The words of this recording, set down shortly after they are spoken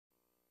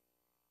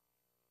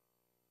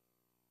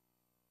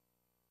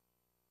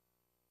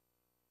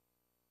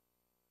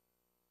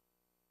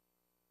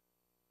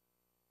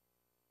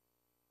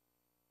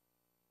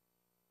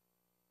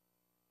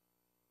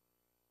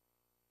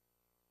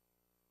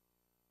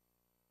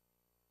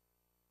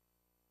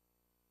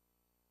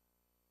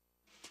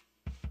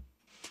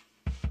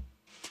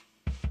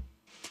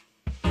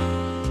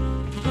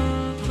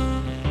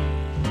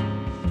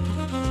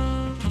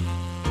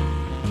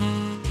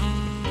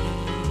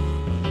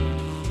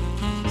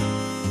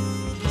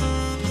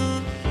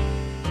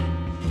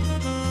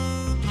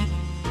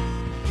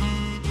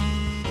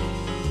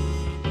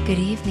Good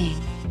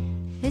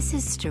evening. This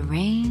is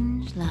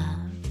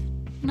StrangeLove,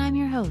 and I'm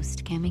your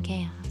host, Cami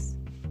Chaos.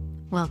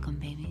 Welcome,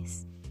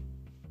 babies.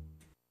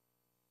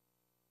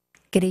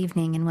 Good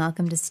evening, and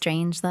welcome to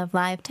StrangeLove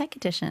Live Tech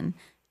Edition.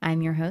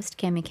 I'm your host,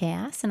 Cami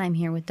Chaos, and I'm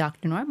here with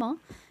Dr. Normal.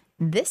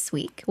 This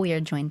week, we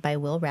are joined by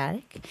Will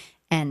Radik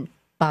and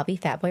Bobby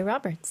Fatboy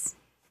Roberts.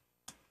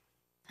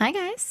 Hi,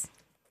 guys.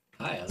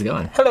 Hi, how's it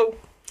going? Hello.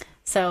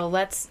 So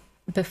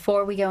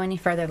before we go any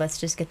further, let's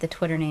just get the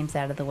Twitter names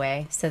out of the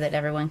way so that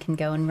everyone can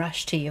go and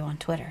rush to you on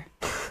Twitter.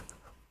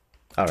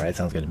 All right,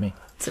 sounds good to me.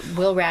 So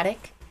Will Radik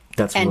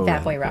That's and Will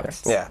Fatboy Radik,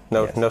 Roberts. Yeah,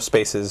 no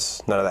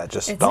spaces, none of that.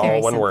 Just It's all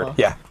very one simple. word.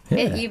 Yeah.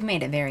 You've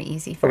made it very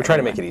easy for We try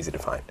to make everyone. it easy to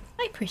find.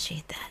 I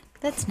appreciate that.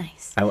 That's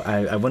nice.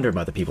 I wonder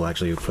about the people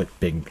actually who put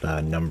big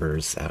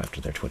numbers out after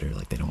their Twitter,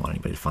 like they don't want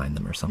anybody to find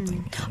them or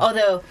something.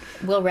 Although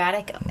Will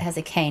Radik has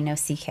a K, no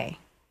CK.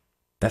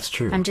 That's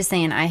true. I'm just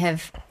saying I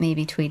have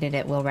maybe tweeted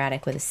at Will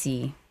Radik with a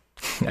C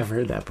I've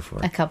heard that before.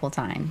 a couple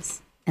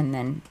times and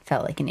then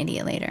felt like an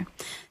idiot later.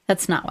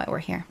 That's not why we're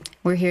here.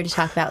 We're here to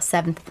talk about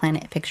Seventh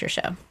Planet Picture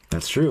Show.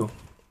 That's true.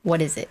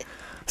 What is it?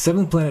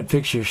 Seventh Planet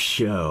Picture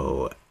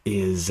Show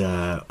is,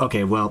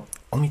 okay, well,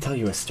 let me tell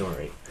you a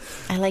story.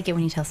 I like it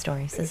when you tell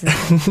stories. This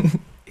is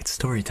It's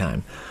story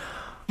time.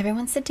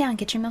 Everyone sit down,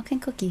 get your milk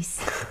and cookies.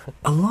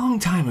 A long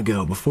time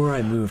ago, before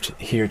I moved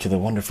here to the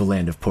wonderful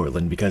land of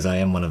Portland, because I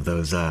am one of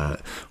those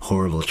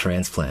horrible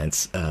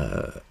transplants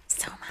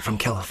from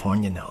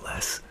California, no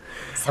less.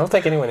 I don't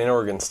think anyone in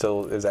Oregon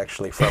still is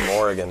actually from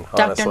Oregon,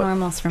 honestly. Dr.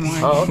 Normal's from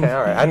Oregon. Oh, okay,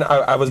 all right.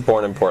 I was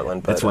born in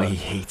Portland, but That's why he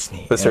hates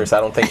me. but seriously,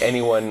 I don't think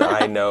anyone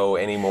I know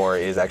anymore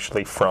is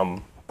actually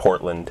from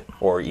Portland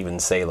or even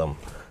Salem.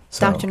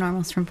 So. Dr.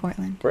 Normal's from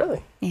Portland.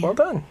 Really? Yeah. Well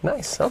done.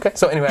 Nice. Okay.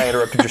 So anyway, I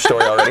interrupted your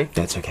story already.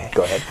 That's okay.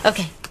 Go ahead.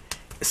 Okay.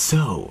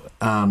 So,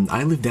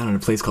 I live down in a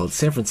place called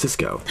San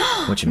Francisco,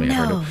 which you may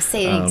have heard No, of.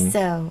 saying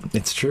so.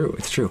 It's true.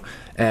 It's true.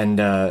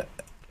 And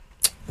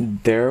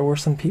there were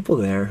some people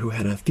there who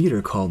had a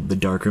theater called the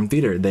Darkroom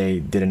Theater. They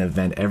did an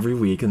event every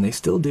week, and they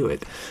still do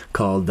it,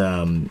 called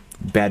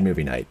Bad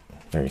Movie Night.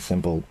 Very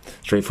simple,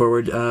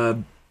 straightforward,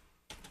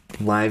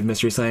 live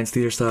Mystery Science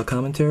Theater style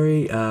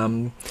commentary.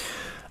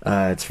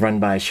 It's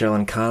run by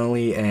Sherilyn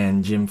Connolly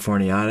and Jim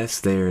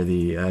Forniatis. They're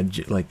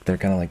they're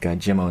kind of like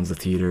Jim owns the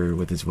theater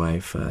with his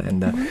wife,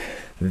 and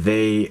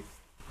they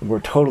were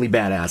totally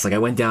badass. Like I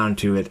went down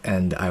to it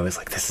and I was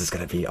like, this is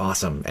gonna be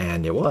awesome,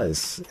 and it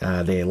was.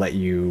 They let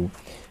you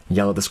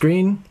yell at the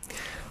screen.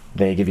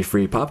 They give you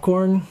free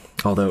popcorn,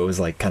 although it was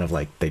like kind of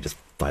like they just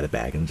buy the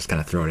bag and just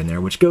kind of throw it in there,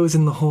 which goes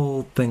in the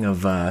whole thing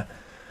of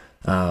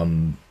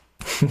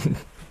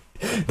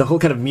the whole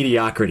kind of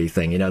mediocrity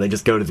thing, you know. They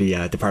just go to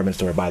the department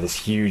store, buy this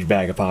huge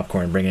bag of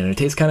popcorn, bring it in. It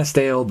tastes kind of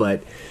stale,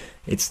 but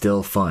it's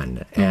still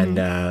fun. And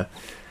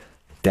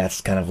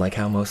that's kind of like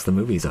how most of the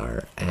movies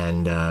are.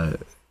 And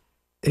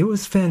it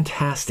was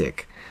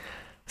fantastic.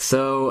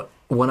 So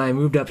when I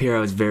moved up here, I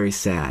was very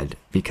sad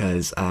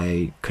because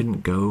I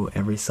couldn't go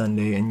every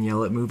Sunday and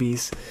yell at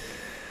movies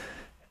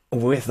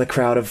with the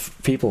crowd of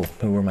people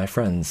who were my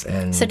friends.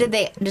 And So did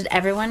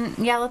everyone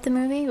yell at the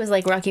movie? It was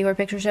like Rocky Horror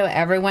Picture Show,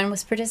 everyone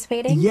was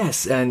participating?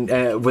 Yes, and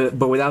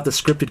but without the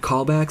scripted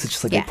callbacks. It's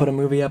just like they put a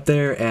movie up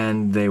there,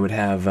 and they would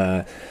have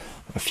a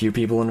few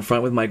people in the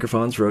front with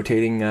microphones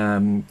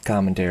rotating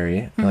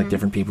commentary, like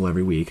different people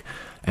every week.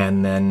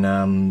 And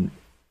then,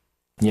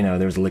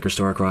 there was a liquor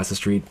store across the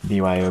street,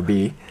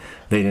 BYOB.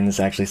 They didn't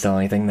actually sell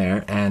anything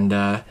there,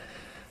 and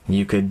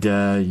you could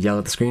yell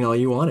at the screen all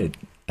you wanted.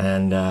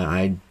 And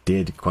I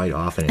did quite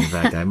often. In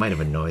fact, I might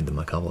have annoyed them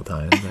a couple of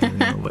times. I don't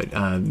know, but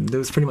it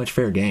was pretty much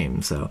fair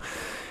game. So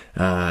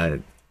I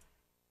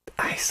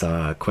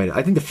saw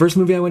I think the first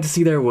movie I went to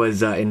see there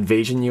was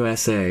Invasion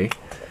USA.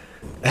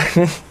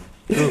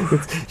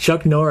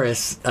 Chuck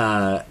Norris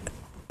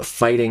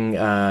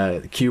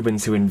fighting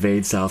Cubans who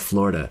invade South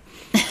Florida.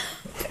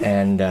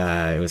 And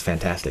it was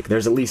fantastic. There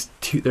are at least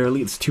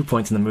 2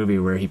 points in the movie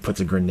where he puts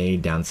a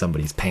grenade down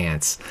somebody's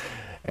pants.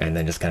 And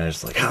then just kind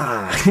of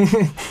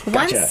gotcha.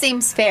 Once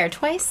seems fair,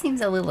 twice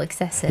seems a little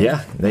excessive.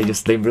 Yeah, they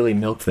really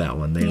milked that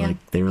one.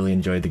 They really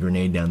enjoyed the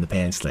grenade down the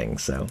pants thing.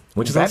 So,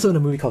 which is also in a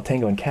movie called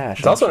Tango and Cash.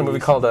 It's also in a movie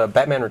called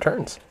Batman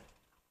Returns.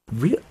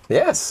 Really?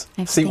 Yes.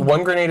 See,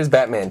 one grenade is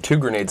Batman, 2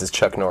 grenades is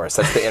Chuck Norris.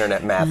 That's the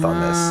internet math on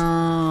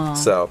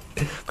this. So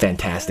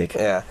fantastic.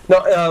 Yeah.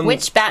 No.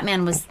 Which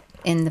Batman was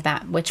in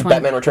the Which one?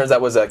 Batman Returns.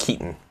 That was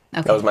Keaton.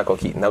 Okay. That was Michael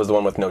Keaton. That was the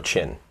one with no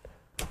chin.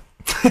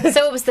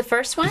 So it was the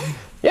first one?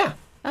 Yeah.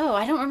 Oh,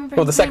 I don't remember.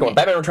 Well, the second one.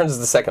 Batman Returns is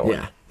the second one.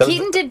 Yeah.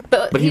 Keaton did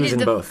both. But he was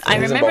in both. I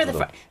He was in remember both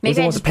the of them. first.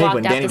 Maybe I was just the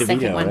Penguin, blocked out Danny the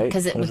second DeVito, one right?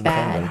 because it was the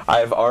bad. Penguin.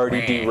 I've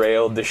already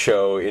derailed the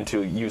show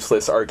into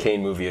useless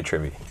arcane movie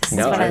trivia. This is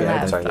what I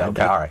love. Sorry,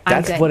 okay, all right. I'm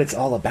That's good. what it's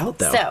all about,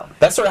 though. So,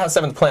 That's sort of how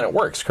Seventh Planet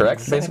works,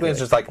 correct? Exactly. Basically, it's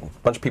just like a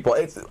bunch of people.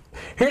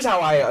 Here's how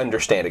I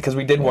understand it, because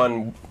we did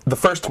one. The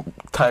first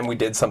time we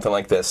did something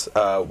like this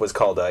was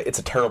called "It's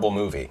a Terrible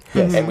Movie,"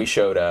 and we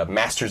showed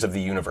Masters of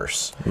the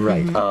Universe,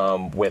 Right.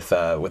 with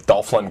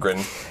Dolph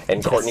Lundgren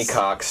and Courtney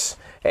Cox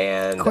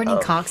And Courtney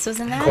Cox was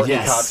in that? Courtney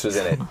Yes. Cox was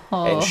in it,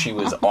 and she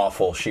was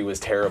awful. She was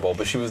terrible,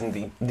 but she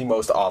wasn't the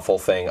most awful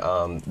thing.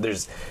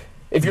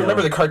 If you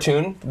remember the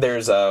cartoon,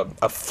 there's a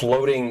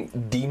floating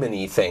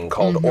demon-y thing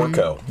called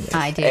Orko.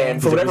 I do.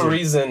 And for whatever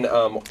reason,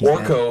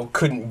 Orko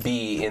couldn't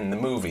be in the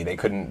movie. They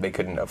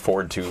couldn't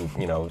afford to,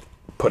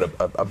 put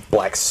a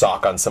black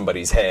sock on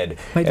somebody's head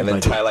and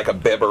then tie like a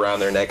bib around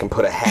their neck and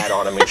put a hat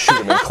on him and shoot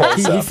him in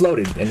close up. He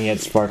floated and he had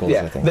sparkles.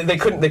 Yeah, I think. they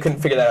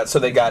couldn't figure that out, so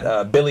they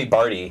got Billy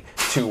Barty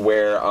to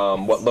wear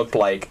what looked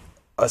like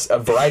a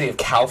variety of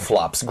cow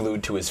flops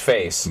glued to his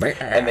face,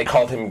 and they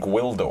called him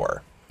Gwildor.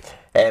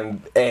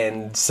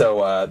 And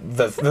so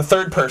the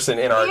third person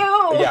in our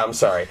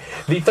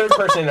the third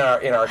person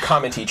in our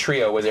comedy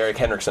trio was Eric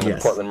Hendrickson of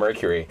Portland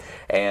Mercury,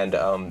 and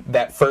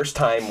that first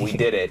time we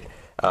did it,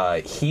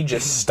 he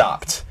just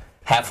stopped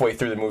halfway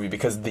through the movie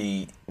because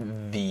the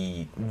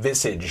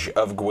visage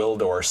of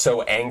Gwildor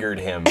so angered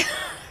him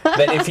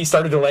that if he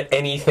started to let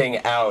anything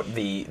out,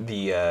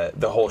 the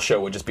whole show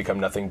would just become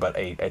nothing but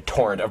a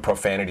torrent of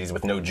profanities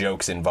with no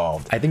jokes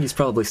involved. I think he's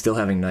probably still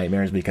having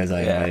nightmares because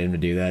I invited him to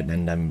do that,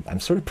 and I'm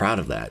sort of proud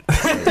of that.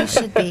 You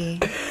should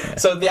be.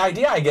 So the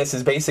idea, I guess,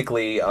 is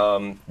basically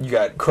you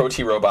got Crow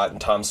T. Robot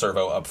and Tom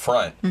Servo up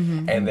front,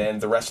 and then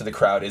the rest of the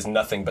crowd is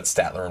nothing but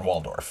Statler and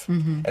Waldorf.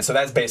 And so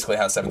that's basically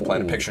how Seventh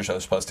Planet Picture Show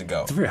is supposed to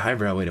go. It's a very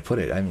highbrow way to put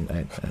it.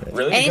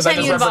 Really?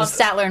 Anytime you involve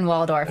Statler and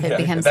Waldorf, it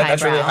becomes highbrow.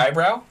 That's really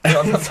highbrow?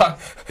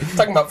 I'm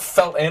talking about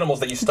felt animals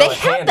that you still They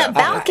had the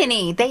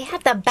balcony. They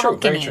had the balcony. True,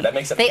 very true. That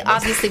makes it. They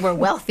obviously were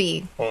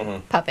wealthy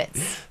puppets.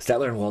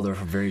 Statler and Waldorf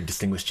are very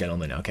distinguished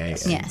gentlemen, okay?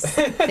 Yes.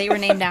 They were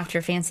named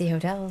after fancy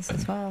hotels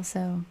as well,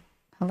 so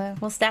hello.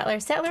 Well,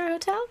 Statler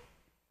Hotel?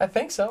 I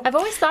think so. I've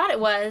always thought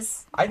it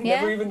was. I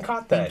never even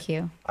caught that. Thank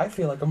you. I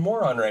feel like a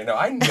moron right now.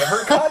 I never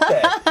caught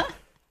that.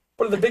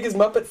 One of the biggest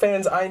Muppet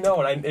fans I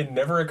know, and it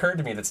never occurred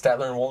to me that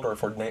Statler and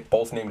Waldorf were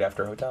both named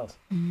after hotels.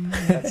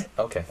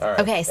 Okay, all right.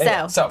 Okay,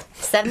 Anyway, so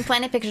Seventh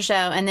Planet Picture Show,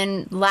 and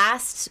then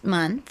last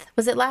month,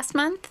 was it last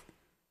month?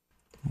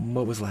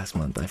 What was last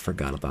month? I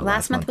forgot about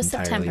Last month was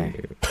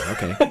entirely.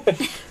 September.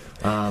 Okay.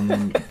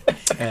 And,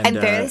 I'm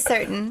fairly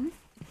certain.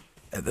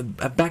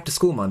 Back to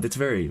school month. It's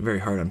very, very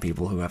hard on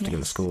people who have to go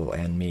to school,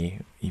 and me,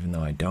 even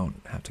though I don't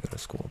have to go to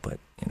school. But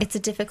It's a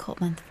difficult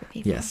month for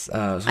people. Yes.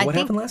 So what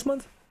happened last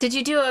month? Did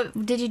you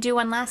do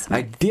one last month?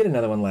 I did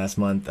another one last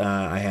month.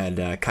 I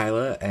had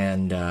Kyla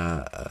and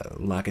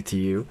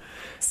Lakatiyu.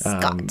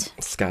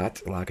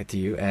 Scott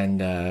Lakatiyu,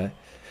 and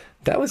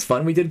that was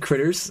fun. We did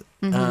critters.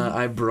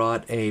 I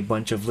brought a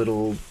bunch of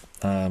little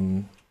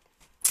kind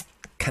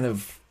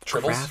of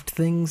Tribbles? craft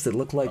things that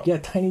look like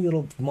tiny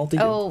little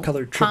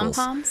multicolored tribbles.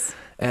 Pom-poms?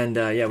 And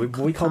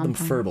we called them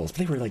furbles. But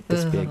they were like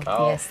this big.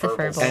 Oh, yes, the furbles.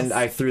 furbles. And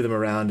I threw them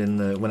around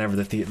whenever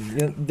the theater.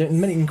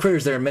 In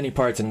critters, there are many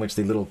parts in which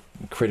the little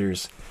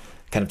critters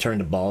kind of turn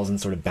to balls and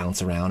sort of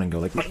bounce around and go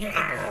like,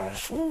 and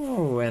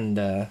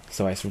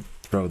so I sort of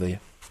throw the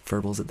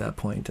furbles at that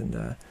point,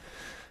 and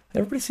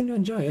everybody seemed to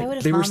enjoy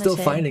it. They were still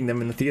finding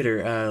them in the theater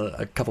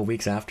a couple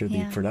weeks after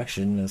the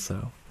production,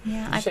 so.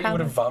 Yeah, you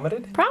would have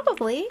vomited?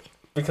 Probably.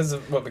 Because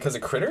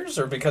of critters,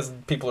 or because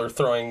people are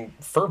throwing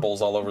furbles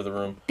all over the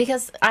room?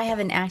 Because I have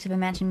an active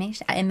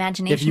imagination. I had might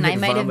have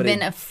vomited-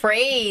 been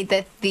afraid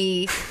that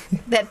the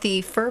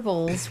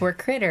furbles were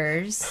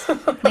critters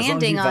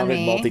landing on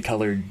me.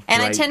 Multicolored,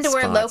 and I tend to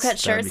wear spots, low-cut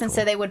shirts, and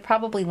so they would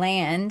probably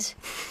land.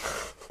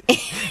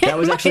 That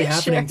was actually my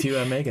happening shirt.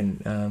 to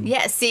Megan.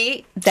 Yeah,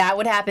 see, that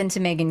would happen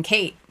to Megan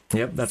Kate.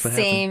 Yep, that's what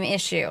Same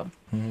issue.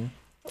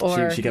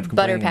 Or she kept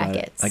butter complaining about it.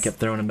 packets. I kept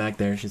throwing them back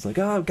there. She's like,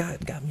 "Oh,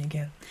 God, got me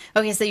again."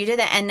 Okay, so you did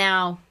that, and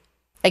now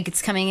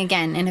it's coming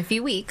again in a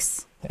few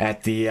weeks.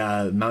 At the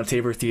Mount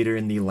Tabor Theater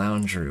in the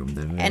lounge room,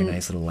 the very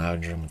nice little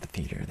lounge room at the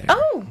theater there.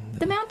 Oh,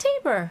 the Mount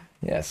Tabor.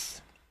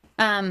 Yes.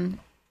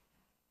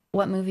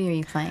 What movie are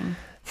you playing?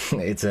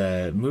 It's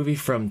a movie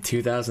from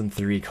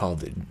 2003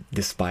 called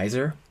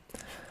Despiser.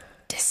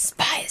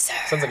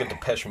 Despiser. Sounds like a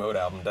Depeche Mode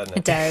album, doesn't it?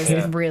 It does.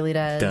 Yeah. It really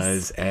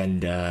does.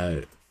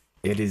 And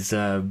it is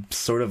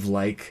sort of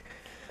like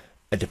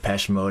a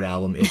Depeche Mode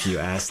album if you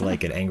asked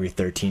like an angry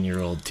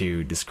 13-year-old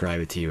to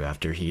describe it to you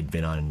after he'd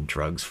been on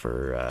drugs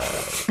for a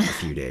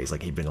few days.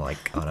 Like he'd been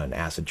like on an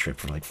acid trip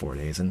for like 4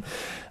 days, and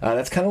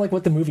that's kind of like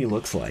what the movie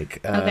looks like.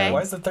 Okay.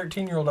 Why is the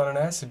 13-year-old on an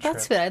acid trip?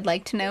 That's what I'd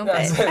like to know.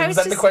 Yeah, But is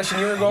that the question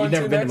you were going You've to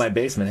never been to next? my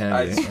basement,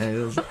 have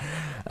you?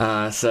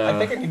 So I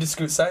think I need to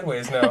scoot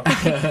sideways now.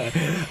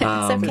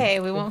 It's okay.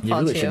 We won't you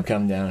fault really you. should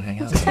come down and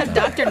hang out. Have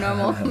Dr.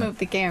 Normal move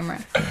the camera.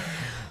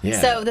 Yeah.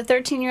 So the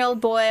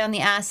 13-year-old boy on the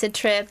acid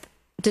trip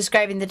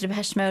describing the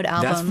Depeche Mode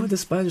album. That's what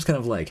Despiser's kind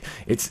of like.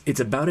 It's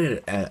about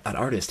an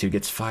artist who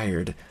gets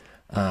fired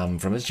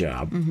from his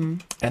job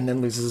and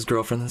then loses his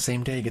girlfriend the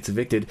same day, gets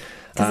evicted.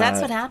 Because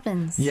that's what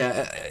happens.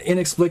 Yeah,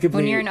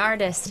 inexplicably. When you're an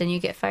artist and you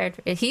get fired.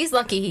 He's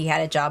lucky he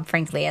had a job,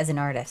 frankly, as an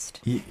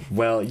artist.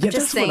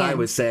 That's what I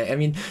would say. I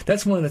mean,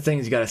 that's one of the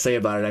things you got to say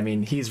about it. I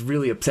mean, he's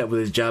really upset with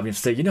his job. You have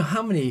to say, you know,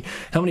 how many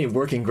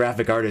working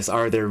graphic artists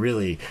are there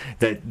really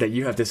that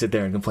you have to sit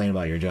there and complain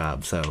about your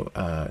job?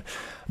 So,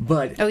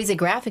 But Oh, he's a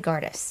graphic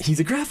artist. he's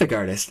a graphic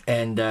artist,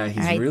 and he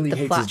right, really the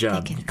hates plot his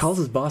job. He thickens. calls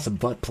his boss a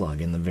butt plug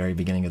in the very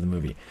beginning of the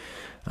movie.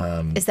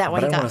 Is that why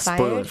But he I don't got want to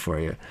spoil fired? it for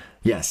you.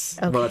 Yes.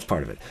 Okay. Well, that's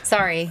part of it.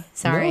 Sorry.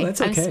 No, that's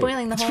I'm okay.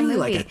 spoiling the It's whole really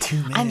movie. like a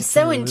 2-minute I'm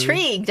so movie.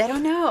 intrigued. I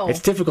don't know. It's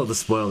difficult to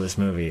spoil this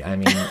movie. I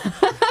mean,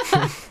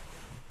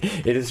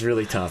 it is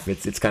really tough.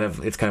 It's kind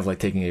of like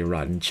taking a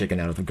rotten chicken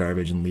out of the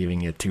garbage and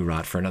leaving it to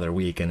rot for another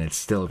week, and it's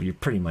still, you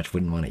pretty much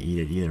wouldn't want to eat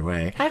it either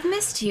way. I've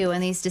missed you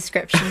in these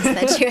descriptions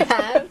that you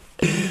have.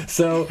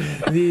 So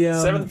the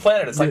Seventh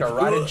Planet. It's like a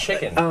rotted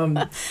chicken.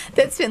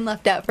 That's been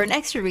left out for an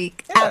extra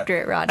week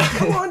after it rotted.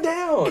 Come on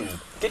down.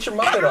 Get your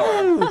Muppet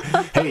on.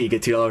 hey, you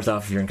get $2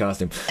 off if you're in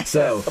costume.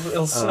 So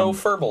It'll snow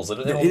furbles.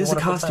 it is a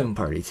costume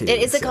party too.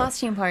 It is a so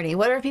costume party.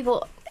 What are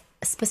people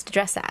supposed to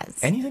dress as?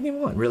 anything they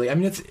want, really. I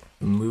mean, it's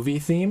movie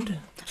themed.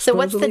 So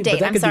what's the supposedly, but date?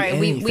 that I'm could be sorry,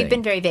 we've anything.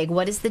 been very vague.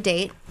 What is the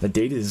date? The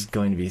date is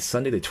going to be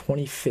Sunday the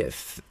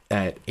 25th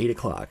at 8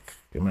 o'clock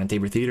at Mount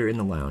Tabor Theater in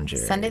the lounge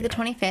area. Sunday the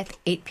 25th,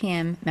 8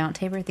 p.m., Mount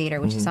Tabor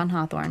Theater, which is on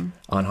Hawthorne,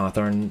 On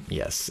Hawthorne,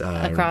 yes.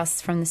 across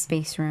from the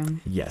Space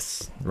Room.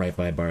 Yes, right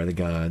by Bar of the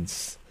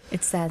Gods.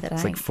 It's sad that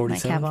I like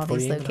 47, have all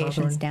these 48 locations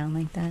Hawthorne. down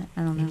like that.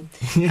 I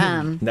don't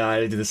know. No,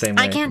 I do the same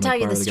way. I can't tell like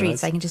you Bar the of streets.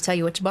 Gods. I can just tell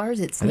you which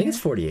bars it's I think near. it's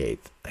 48,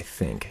 I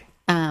think.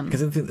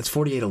 Because it's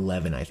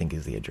 4811, I think,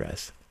 is the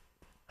address,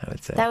 I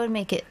would say. That would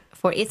make it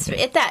for it's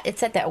at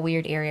that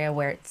weird area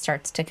where it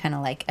starts to kind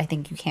of like I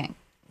think you can't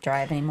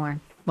drive anymore.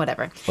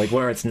 Whatever. Like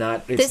where it's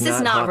not This is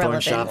not Hawthorne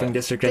relevant. Shopping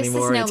District This is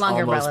anymore. no it's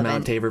longer almost relevant.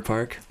 Mount Tabor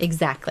Park.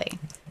 Exactly.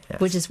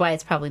 Yes. Which is why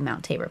it's probably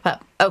Mount Tabor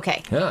Pub.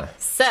 Okay. Yeah.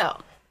 So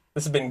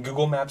This has been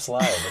Google Maps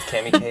Live with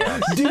Cami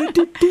Chaos.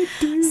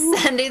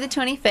 Sunday the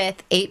 25th,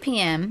 8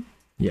 p.m.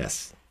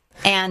 Yes.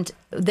 And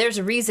there's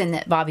a reason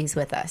that Bobby's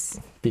with us.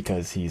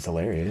 Because he's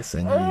hilarious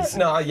and he's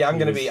No, yeah, I'm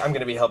gonna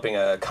be helping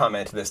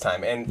comment this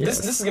time, and Yes.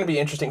 this is gonna be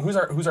interesting.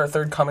 Who's our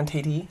third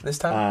commentatee this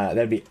time?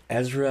 that'd be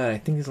Ezra. I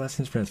think his last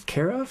name's pronounced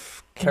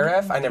Caraeff.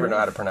 Caraeff? I never know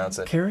how to pronounce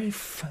it.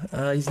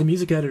 Caraeff. He's the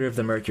music editor of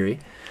the Mercury.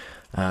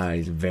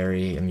 He's a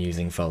very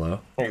amusing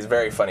fellow. He's a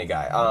very funny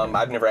guy.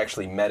 I've never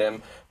actually met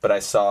him, but I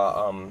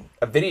saw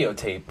a Vimeo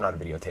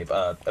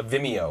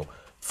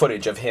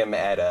footage of him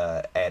at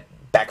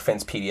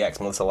Backfence PDX,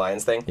 Melissa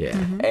Lyons thing. Yeah.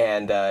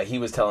 And he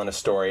was telling a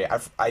story. I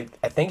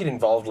think it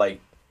involved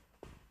like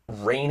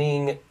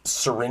raining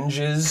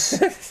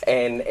syringes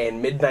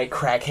and midnight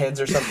crackheads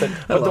or something.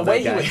 But love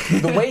that guy.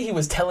 the way he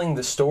was telling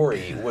the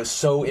story was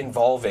so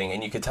involving,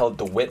 and you could tell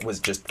the wit was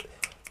just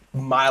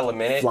mile a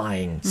minute.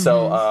 Flying.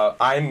 So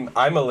I'm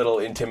a little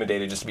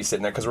intimidated just to be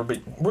sitting there because we're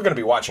going to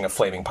be watching a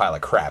flaming pile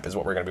of crap is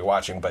what we're going to be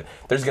watching. But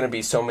there's going to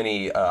be so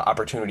many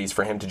opportunities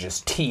for him to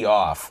just tee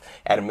off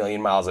at 1,000,000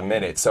 miles a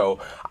minute. So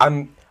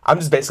I'm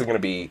just basically going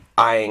to be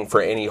eyeing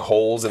for any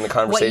holes in the What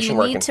conversation.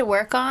 you need to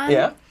work on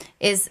Yeah.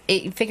 is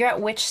figure out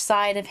which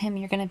side of him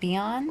you're going to be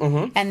on,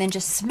 Mm-hmm. and then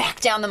just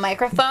smack down the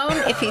microphone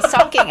if he's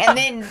talking, and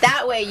then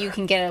that way you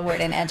can get a word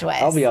in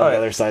edgewise. I'll be on the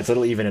other side, so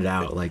it'll even it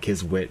out, like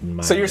his wit and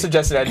my. So you're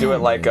suggesting I do it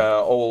like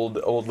old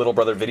Little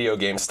Brother video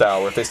game style,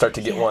 where if they start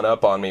to get one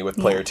up on me with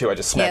player 2, I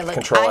just smack the look,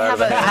 control out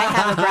of I it.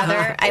 have a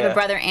brother. I have Yeah. a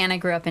brother, and I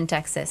grew up in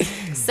Texas.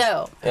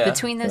 So Yeah.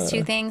 between those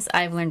two things,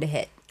 I've learned to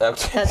hit.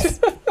 Okay. That's,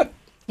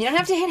 you don't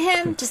have to hit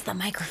him, just the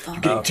microphone.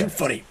 getting too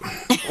funny.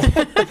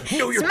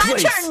 Know your It's my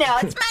place. turn now.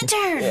 It's my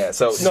turn. Yeah.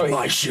 So no,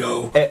 My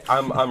show.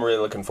 I'm really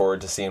looking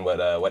forward to seeing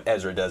what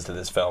Ezra does to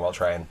this film. I'll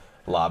try and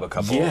lob a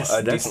couple Yes,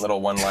 that's- decent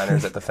little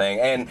one-liners at the thing.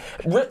 And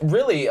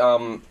really,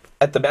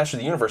 at the Master of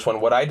the Universe one,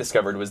 what I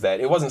discovered was that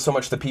it wasn't so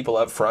much the people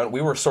up front.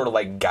 We were sort of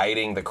like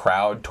guiding the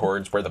crowd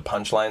towards where the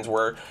punchlines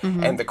were,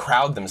 and the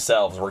crowd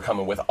themselves were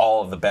coming with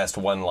all of the best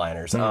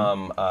one-liners.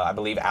 I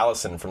believe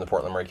Allison from the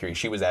Portland Mercury,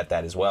 she was at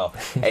that as well,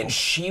 and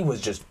she was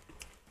just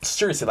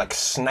seriously like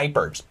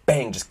sniper, just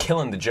bang, just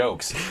killing the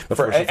jokes.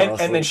 Before she fell And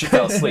then asleep. she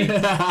fell asleep.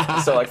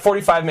 So like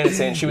 45 minutes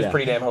in, she was Yeah.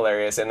 pretty damn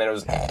hilarious, and then it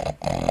was,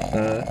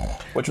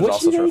 which was Which,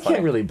 also you know, sort you of funny.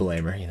 can't really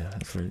blame her,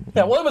 For,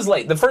 Yeah, well, it was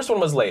late. The first one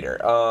was later.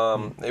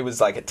 It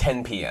was like at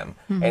 10 p.m.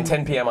 And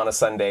 10 p.m. on a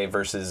Sunday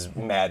versus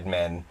Mad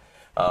Men.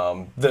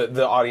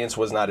 The audience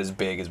was not as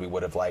big as we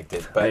would have liked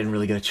it, I but didn't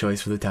really get a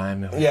choice for the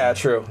time. It was- yeah,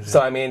 true. So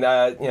I mean,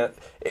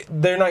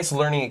 they're nice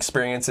learning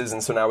experiences,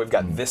 and so now we've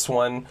got this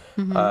one,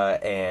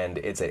 and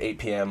it's at 8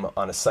 p.m.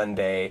 on a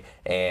Sunday,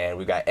 and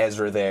we've got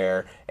Ezra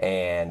there,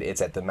 and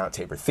it's at the Mount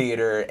Tabor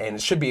Theater, and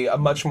it should be a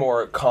much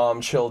more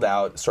calm, chilled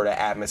out sort of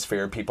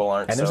atmosphere. People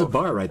aren't And so, there's a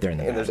bar right there in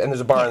the and back.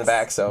 there's a bar in the Yes.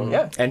 back. So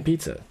yeah, And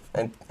pizza.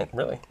 and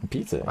really,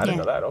 Pizza. I didn't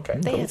know that. Okay.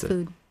 They have Pizza.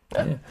 food.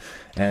 Yeah.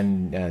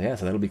 And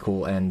so that'll be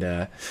cool. And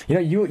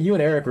you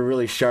and Eric were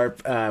really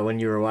sharp when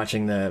you were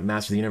watching the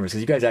Master of the Universe,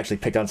 because you guys actually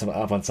picked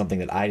up on something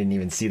that I didn't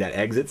even see, that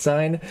exit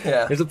sign.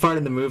 Yeah. There's a part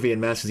in the movie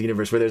in Masters of the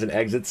Universe where there's an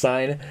exit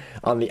sign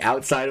on the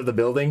outside of the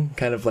building,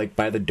 kind of like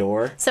by the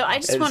door. So I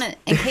just want to,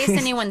 in case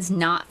anyone's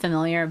not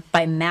familiar,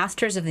 by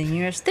Masters of the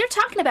Universe, they're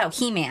talking about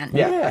He-Man.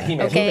 Yeah,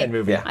 He-Man. Okay. He-Man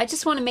movie. Yeah. I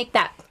just want to make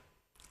that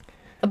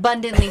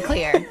abundantly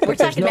clear. We're There's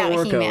talking no about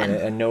Orko in He-Man.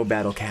 it and no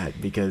Battle Cat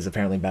because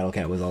apparently Battle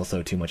Cat was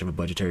also too much of a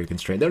budgetary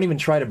constraint. They don't even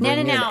try to bring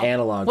in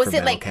analog was for it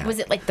Battle like Cat. was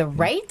it like the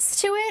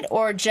rights to it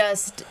or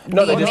just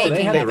No, the they just- making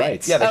they had of the it?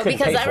 rights. Yeah, they Oh, couldn't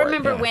because pay I for it,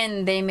 remember yeah.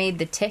 when they made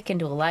the Tick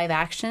into a live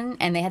action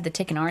and they had the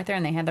Tick and Arthur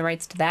and they had the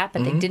rights to that,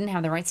 but they didn't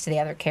have the rights to the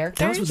other characters.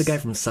 That was with the guy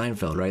from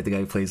Seinfeld, right? The guy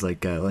who plays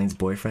like Elaine's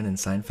boyfriend in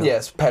Seinfeld.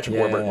 Yes, Patrick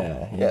Warburton.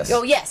 Yeah. Yes.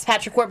 Oh yes,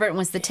 Patrick Warburton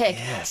was the Tick,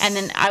 Yes. and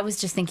then I was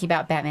just thinking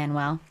about Batman.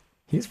 Well,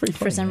 He's pretty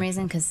funny. for some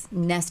reason, because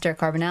Nestor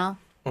Carbonell,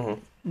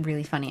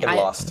 really funny. And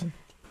Lost.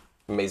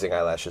 Amazing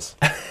eyelashes.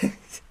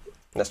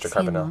 Nestor he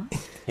in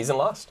Carbonell. He's in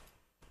Lost.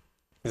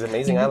 He's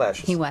amazing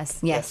eyelashes. He was,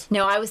 yes.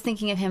 No, I was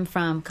thinking of him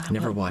from. God,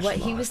 Never watched what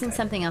he was Lost, in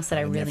something else that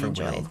I really never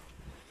enjoyed. will.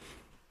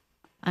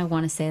 I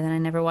want to say that I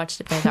never watched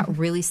it, but I got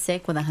really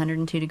sick with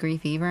 102-degree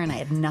fever, and I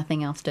had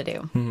nothing else to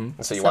do. And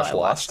so you So watched I Lost?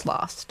 watched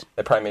Lost.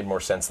 It probably made more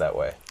sense that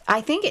way.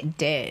 I think it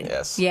did.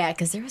 Yes. Yeah,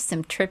 because there was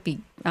some trippy.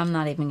 I'm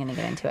not even going to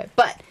get into it,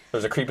 but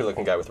There's a creepy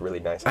looking guy with really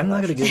nice I'm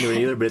not going to get into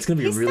it either, but it's going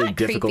to be he's really not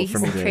difficult creepy. for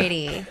me He's to.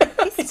 pretty.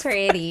 He's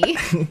pretty.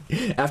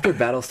 After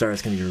Battlestar,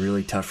 it's going to be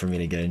really tough for me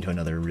to get into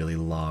another really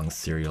long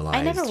serialized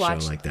I never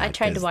watched. show like that. I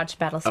tried to 'cause- watch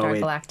Battlestar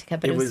it-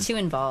 Galactica, but it was too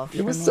involved.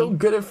 It was for so me.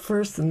 good at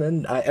first, and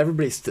then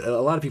a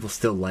lot of people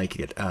still like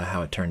it,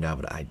 how it turned out,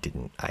 but I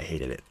didn't. I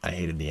hated it. I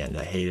hated the end.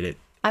 I hated it.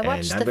 I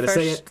watched and I'm the gonna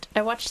say it. first.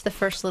 I watched the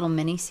first little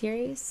mini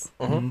series,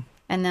 and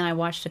then I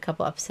watched a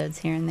couple episodes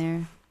here and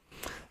there.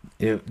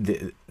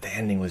 The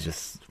ending was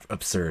just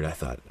absurd. I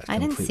thought. I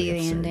didn't Completely see the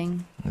absurd.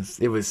 ending.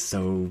 It was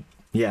so.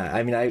 Yeah,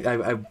 I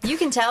mean, You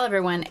can tell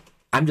everyone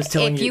I'm just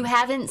telling if you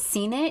haven't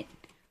seen it.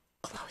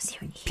 Close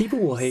your ears. People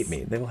will hate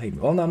me. They will hate me.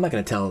 Well, no, I'm not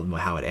going to tell them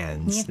how it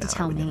ends. You have to No,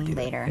 tell I would me never do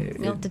that. later.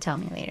 You'll have to tell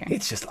me later.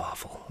 It's just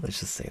awful.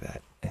 Let's just say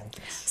that.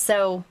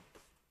 So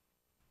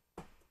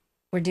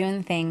we're doing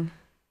the thing.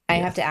 I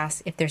have to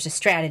ask if there's a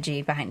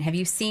strategy behind. Have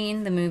you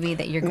seen the movie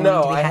that you're going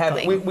No, to be I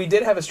heckling? haven't. We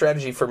did have a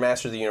strategy for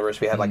Masters of the Universe.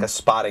 We had like a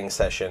spotting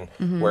session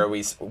where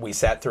we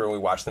sat through and we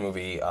watched the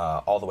movie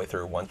all the way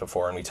through once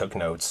before, and we took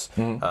notes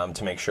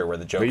to make sure where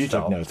the jokes But you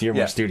took fell. notes. You're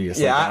more studious.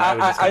 Yeah, like that.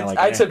 was just kinda like,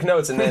 I eh. took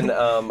notes, and then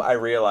I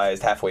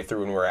realized halfway through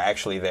when we were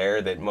actually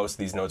there that most of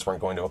these notes weren't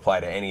going to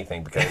apply to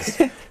anything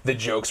because the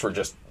jokes were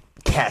just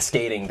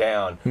cascading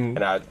down.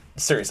 And I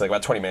seriously, like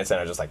about 20 minutes in,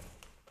 I was just like,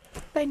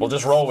 we'll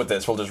just roll with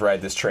this. We'll just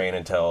ride this train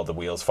until the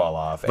wheels fall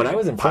off. But and I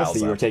was it impressed piles that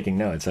you were up. taking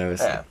notes. I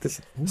was. Yeah.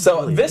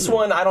 So This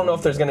one, I don't know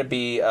if there's going to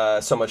be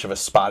so much of a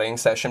spotting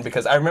session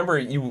because I remember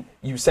you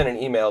sent an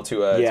email to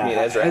me and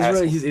Ezra.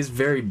 Ezra asking, is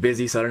very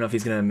busy, so I don't know if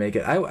he's going to make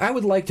it. I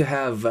would like to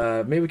have.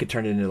 Maybe we could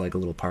turn it into like a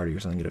little party or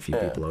something. Get a few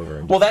people over.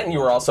 And well, that and you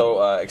were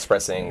also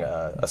expressing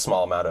a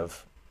small amount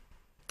of,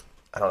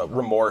 I don't know,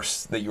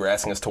 remorse that you were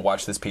asking us to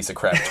watch this piece of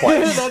crap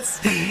twice.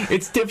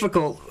 It's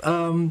difficult.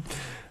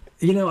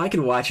 You know, I could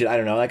watch it. I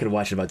don't know. I could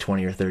watch it about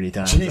 20 or 30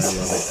 times.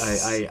 Jesus.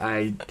 I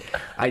love it.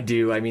 I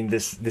do. I mean,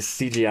 this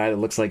CGI that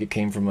looks like it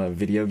came from a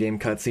video game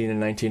cutscene in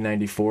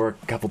 1994,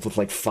 coupled with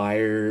like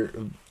fire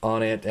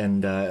on it.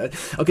 And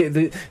okay,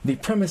 the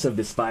premise of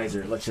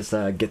Despiser. Let's just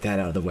get that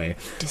out of the way.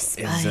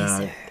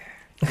 Despiser.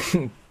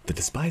 The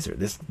Despiser.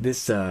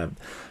 This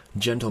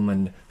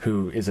gentleman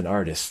who is an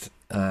artist.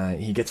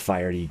 He gets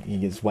fired.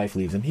 His wife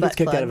leaves him. He gets Butt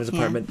kicked out of his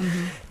plug, yeah. apartment,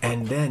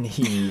 and then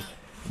he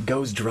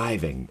goes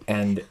driving.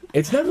 And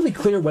it's not really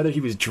clear whether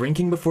he was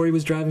drinking before he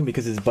was driving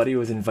because his buddy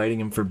was inviting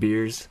him for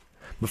beers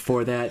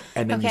before that,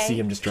 and then you Okay. see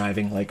him just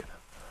driving like.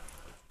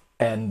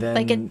 And then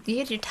Like you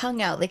had your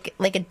tongue out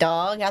like a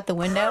dog out the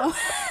window.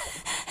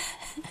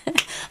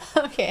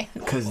 Okay.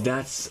 because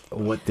that's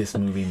what this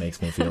movie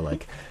makes me feel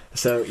like.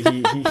 So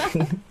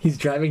he's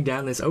driving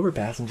down this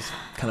overpass and just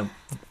kind of.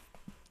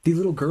 These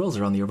little girls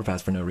are on the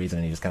overpass for no reason,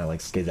 and he just kind of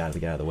like skids out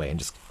of the way and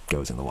just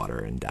goes in the water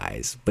and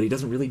dies. But he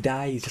doesn't really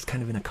die. He's just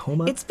kind of in a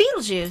coma. It's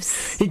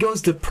Beetlejuice. He goes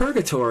to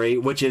Purgatory,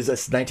 which is a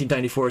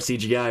 1994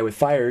 CGI with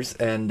fires,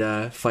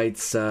 and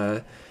fights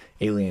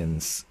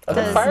aliens. Are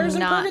there That is fires in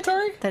not-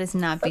 Purgatory? That is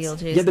not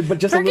Beetlejuice. Yeah, but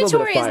just a little bit of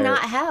Purgatory is fire.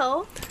 not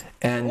hell.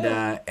 And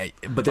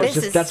but there's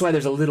This is- that's why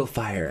there's a little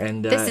fire.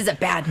 And This is a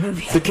bad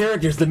movie.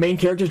 the main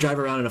characters drive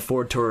around in a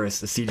Ford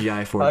Taurus, a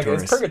CGI Ford Like,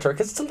 Taurus. it's Purgatory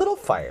because it's a little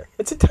fire.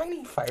 It's a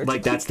tiny fire. It's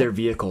Like a that's their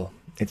vehicle.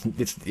 It's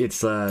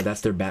that's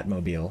their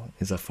Batmobile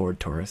is a Ford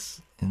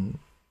Taurus. And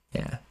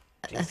yeah,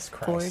 Jesus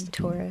Christ. Ford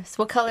Taurus.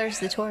 What color is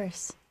the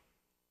Taurus?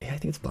 I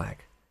think it's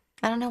black.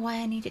 I don't know why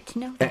I needed to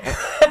know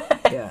that.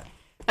 Yeah.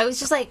 I was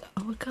just like,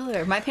 oh, what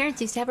color? My parents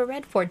used to have a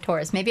red Ford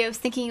Taurus. Maybe I was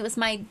thinking it was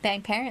my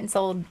parents'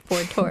 old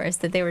Ford Taurus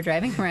that they were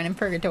driving around in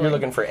Purgatory. You're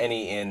looking for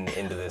any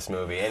into this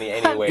movie, any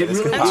way It this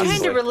really could I'm is. trying to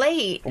possibly.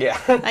 relate. Yeah.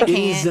 I It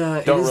is,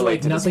 can't. it Don't is relate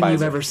like to nothing you've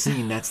Despiser. ever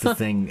seen. That's the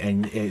thing,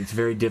 and it's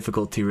very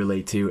difficult to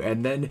relate to.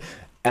 And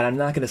I'm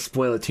not going to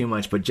spoil it too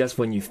much, but just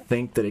when you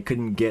think that it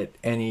couldn't get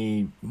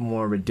any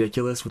more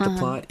ridiculous with the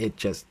plot, it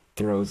just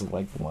throws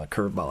like a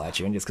curveball at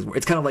you. And just because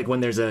it's kind of like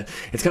when it's kind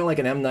of like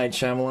an M. Night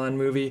Shyamalan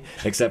movie,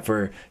 except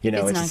for it's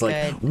not just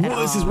like, good at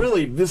whoa,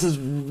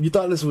 you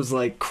thought this was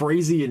like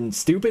crazy and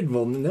stupid.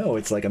 Well, no,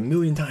 it's like a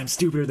million times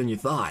stupider than you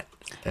thought.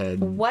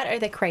 What are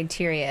the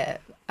criteria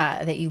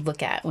that you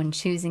look at when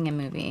choosing a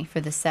movie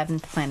for the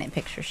Seventh Planet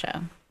Picture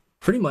Show?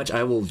 pretty much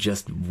I will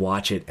just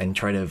watch it and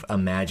try to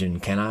imagine,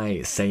 can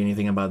I say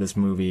anything about this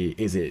movie?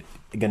 Is it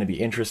going to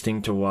be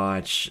interesting to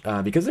watch?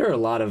 Because there are a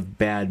lot of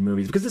bad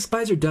movies. Because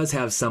Despiser does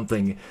have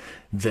something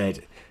that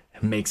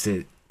makes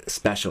it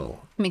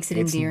special. Makes it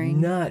it's endearing.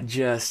 Not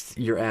just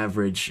your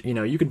average,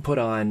 you can put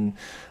on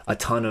a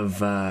ton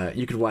of,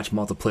 you could watch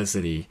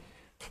Multiplicity,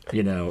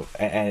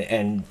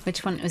 and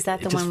which one was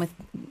that? The just- one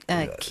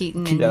with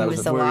Keaton, Yeah, and that there was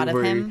was a lot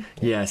of him.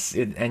 Yes,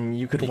 and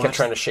you could He watch. kept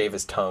trying to shave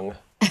his tongue.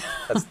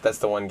 That's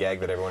the one gag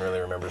that everyone really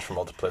remembers from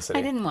Multiplicity.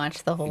 I didn't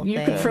watch the whole You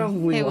thing. could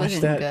probably it watch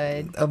wasn't that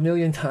good. a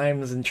million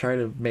times and try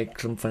to make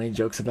some funny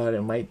jokes about it.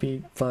 It might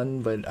be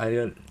fun, but I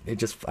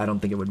don't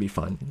think it would be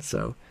fun.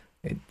 So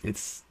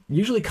it's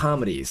usually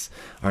comedies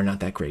are not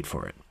that great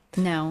for it.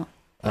 No,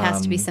 it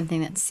has to be something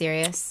that's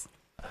serious.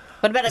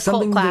 What about a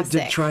Something cult that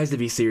classic? tries to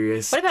be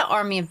serious. What about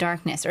Army of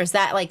Darkness? Or is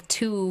that like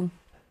too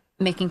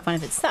making fun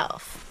of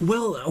itself?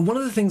 Well, one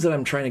of the things that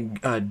I'm trying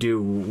to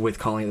do with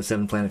calling it the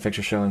Seven Planet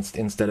Picture Show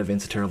instead of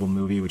It's a Terrible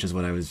Movie, which is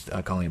what I was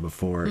calling it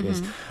before,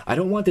 is I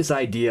don't want this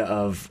idea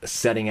of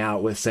setting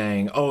out with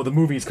saying, oh, the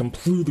movie is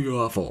completely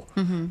awful.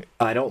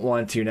 I don't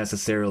want to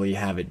necessarily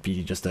have it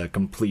be just a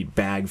complete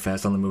bag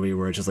fest on the movie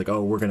where it's just like,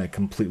 oh, we're going to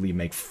completely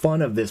make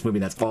fun of this movie.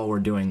 That's all we're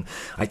doing.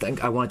 I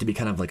think I want it to be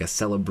kind of like a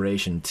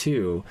celebration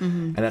too.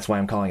 And that's why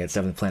I'm calling it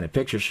Seventh Planet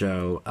Picture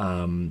Show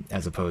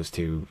as opposed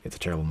to It's a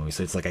Terrible Movie.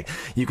 So it's like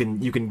you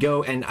can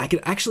go, and I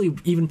could actually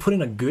even put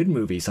in a good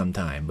movie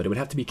sometime, but it would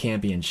have to be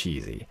campy and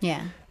cheesy.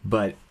 Yeah.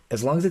 But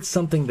as long as it's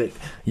something that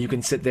you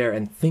can sit there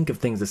and think of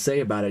things to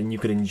say about it, and you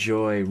could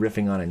enjoy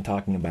riffing on it and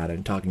talking about it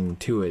and talking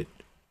to it,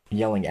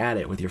 yelling at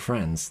it with your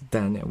friends,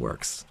 then it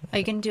works. Are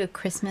you going to do a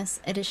Christmas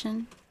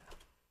edition?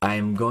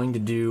 I'm going to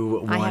do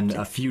one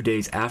a few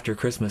days after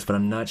Christmas, but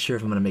I'm not sure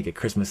if I'm going to make it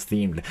Christmas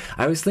themed.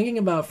 I was thinking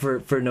about,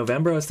 for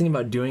November, I was thinking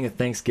about doing a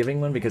Thanksgiving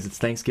one because it's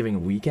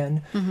Thanksgiving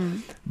weekend.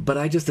 But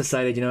I just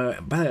decided, it's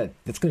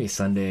going to be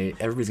Sunday.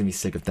 Everybody's going to be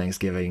sick of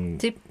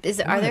Thanksgiving.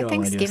 Are there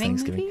Thanksgiving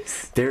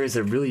movies? There is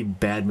a really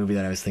bad movie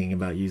that I was thinking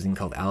about using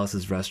called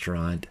Alice's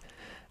Restaurant.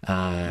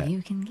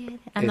 You can get it.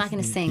 I'm not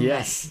going to sing.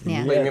 Yes. But,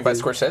 yeah. What, you mean by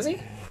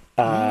Scorsese?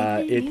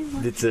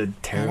 It's a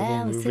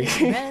terrible movie.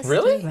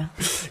 Really?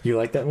 You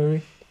like that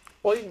movie?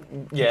 Well,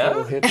 yeah.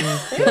 Double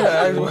hippie?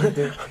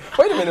 Yeah.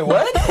 Wait a minute,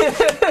 what?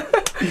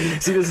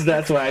 See,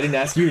 that's why I didn't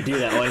ask you to do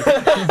that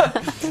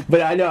one.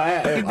 But I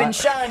know You've been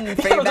shunned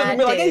for I your was bad gonna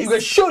be like, hey, days. you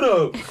guys, shut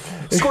up.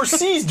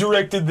 Scorsese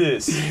directed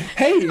this.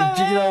 Hey,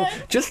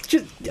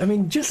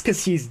 just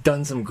because he's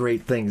done some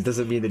great things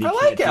doesn't mean that he I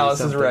can't like do Alice's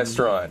something.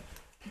 Restaurant.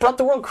 Brought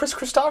the world. Chris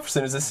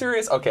Christopherson is a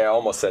serious. Okay, I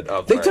almost said.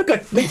 Oh, They took a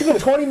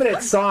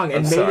 20-minute song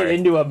and made sorry. it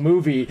into a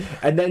movie,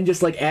 and then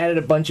just tried to add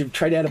a bunch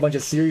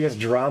of serious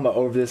drama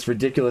over this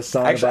ridiculous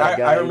song Actually, about a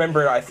guy. I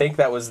remember. I think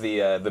that was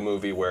the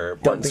movie where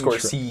Martin Dumping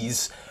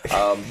Scorsese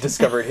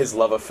discovered his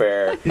love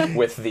affair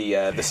with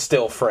the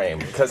still frame.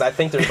 Because I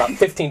think there's about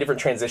 15 different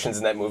transitions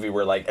in that movie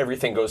where like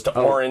everything goes to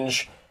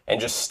orange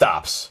and just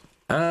stops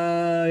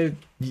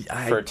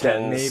for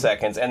 10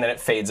 seconds, and then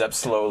it fades up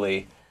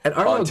slowly. And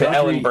Arlo onto Guthrie,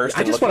 Ellen Burstyn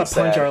I just want to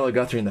looking punch sad. Arlo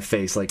Guthrie in the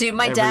face. Like, Dude,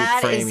 my every dad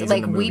frame is he's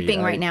like in the movie.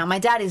 weeping right now. My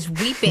dad is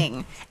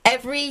weeping.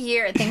 Every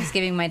year at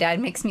Thanksgiving, my dad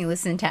makes me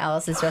listen to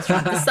Alice's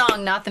Restaurant, the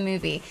song, not the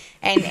movie.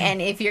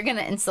 And if you're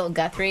gonna insult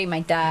Guthrie, my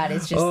dad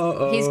is just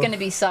he's gonna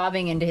be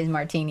sobbing into his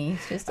martini.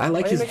 It's just I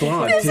like his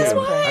vlog This too. is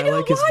why I don't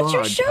like his watch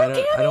your vlog.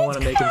 show, I don't want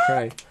to make him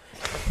cry.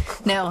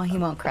 No, he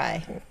won't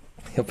cry.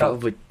 He'll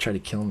probably try to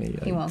kill me.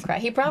 He won't cry.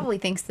 He probably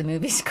thinks the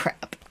movie's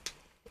crap.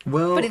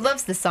 Well, But he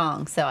loves the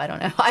song, so I don't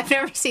know. I've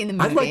never seen the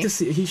movie. I'd like to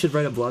see. He should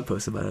write a blog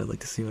post about it. I'd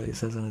like to see what he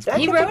says on his.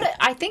 He wrote it.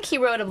 I think he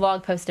wrote a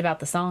blog post about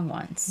the song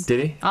once.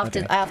 Did he? I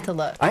Okay. have to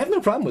look. I have no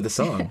problem with the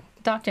song.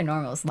 Dr.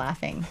 Normal's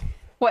laughing.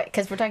 What?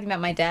 Because we're talking about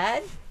my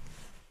dad?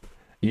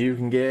 You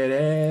can get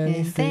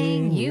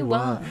anything you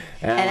want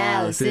at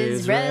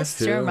Alice's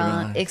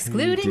restaurant,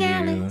 excluding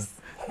Alice.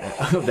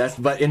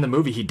 But in the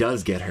movie he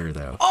does get her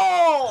though.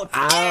 Oh,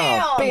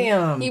 damn! Ow,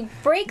 bam! You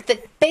break the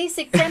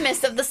basic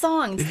premise of the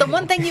song. It's the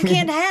one thing you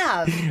can't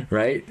have.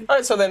 Right? All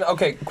right, so then,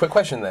 okay, quick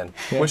question then.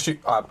 Which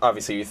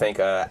obviously you think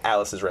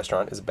Alice's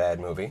Restaurant is a bad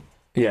movie.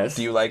 Yes.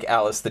 Do you like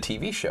Alice the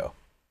TV show?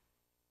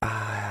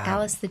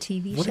 Alice the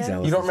TV What show? is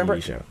Alice? You don't the remember?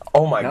 TV show?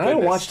 Oh my Now, goodness. I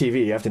don't watch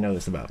TV. You have to know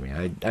this about me.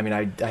 I mean,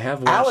 I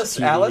have watched TV Alice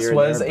here and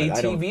was there, a but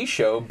I don't- TV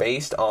show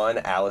based on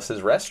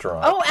Alice's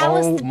Restaurant. Oh,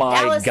 Alice, Oh my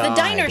Alice the God.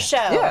 Diner Show.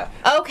 Yeah.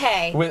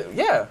 Okay.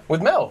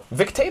 With Mel,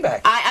 Vic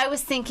Tayback. I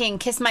was thinking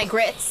Kiss My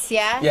Grits,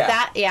 yeah? Yeah.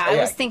 I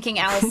Yeah. was thinking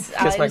Alice,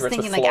 I My was Grits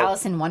thinking with like Flo.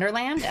 Alice in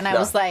Wonderland, and I No.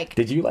 was like,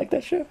 Did you like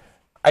that show?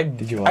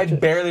 Did you watch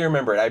it? barely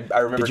remember it. I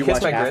remember Did you Kiss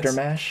watch My Grits. After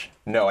MASH?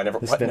 No, I never.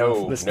 The What? spin-off-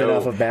 No, the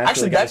spin-off no. of MASH,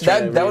 Actually, the guys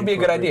trying to that would be a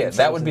good reincorporate idea. That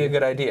themselves would be a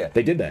good idea.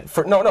 They did that.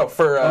 For for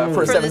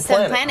Seventh the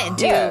Seventh Planet,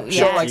 do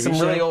show yeah. like TV some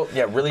show? really old,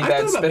 really I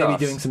bad thought about spin-offs.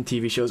 maybe doing some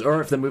TV shows, or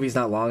if the movie's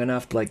not long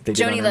enough, like they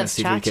did Joni on Loves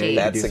MST3K, Chachi. they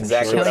That's do some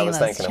exactly shorts. what I was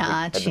Joni Loves thinking of.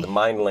 I did Chachi. the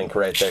mind link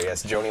right there.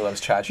 Yes, Joni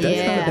Loves Chachi. That's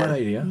Yeah. not a bad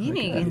idea. You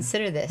need to Okay.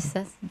 consider this.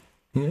 That's,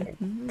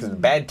 Because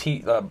bad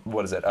TV.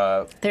 What is it?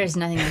 there's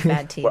nothing like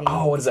bad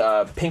TV. What is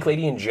it? Pink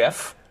Lady and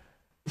Jeff.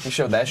 You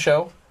showed that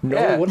show? No,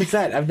 Yeah. what is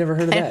that? I've never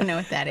heard of I that. don't know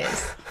what that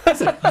is.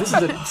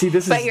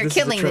 But you're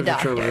killing the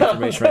doctor. Trove of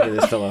information right to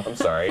this fellow. I'm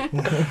sorry.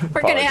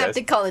 We're going to have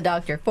to call the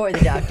doctor for the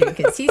doctor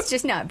because he's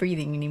just not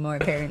breathing anymore,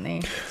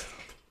 apparently.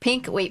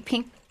 Pink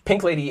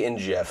Lady and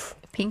Jeff.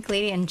 Pink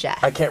Lady and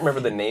Jeff. I can't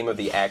remember the name of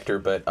the actor,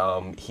 but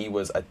he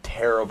was a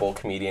terrible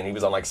comedian. He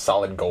was on like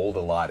Solid Gold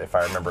a lot, if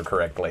I remember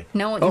correctly.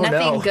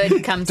 Nothing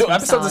good comes from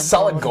episodes of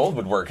Solid Gold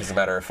would work, as a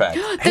matter of fact.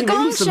 The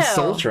Gong Show. Some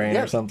Soul Train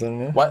or something.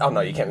 Yeah. What? Oh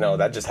no, you can't. No,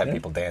 that just had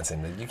people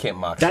dancing. You can't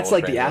mock. That's Soul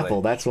like Train, the really.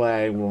 Apple. That's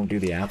why I won't do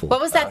the Apple.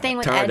 What was that thing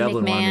with Tara Ed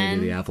Dublin wanted me to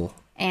do the McMahon Apple.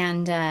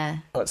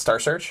 and What, Star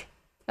Search?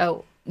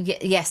 oh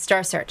yes,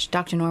 Star Search.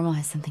 Dr. Normal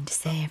has something to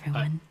say,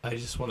 everyone. I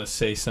just want to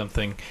say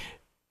something.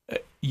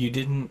 You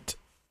didn't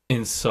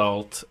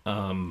insult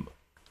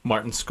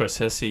Martin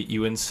Scorsese.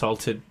 You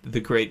insulted the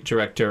great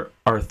director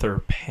Arthur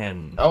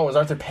Penn. Oh, it was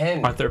Arthur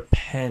Penn. Arthur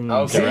Penn.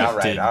 Okay,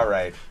 directed, all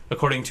right.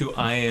 According to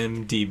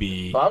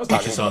IMDb, Well,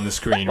 which is on the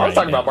screen I was right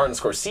talking now. about Martin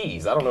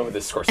Scorsese. I don't know who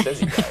this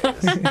Scorsese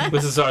guy is.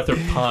 This is Arthur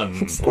Penn.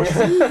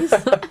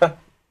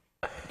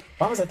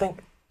 Why was I thinking?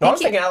 No, I was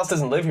thinking Alice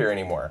doesn't live here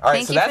anymore. All right,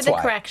 Thank so you that's for the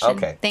why. correction.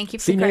 Okay. Thank you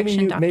for See, the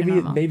correction, Dr.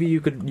 Normal. maybe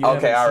you could.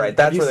 Okay, all right.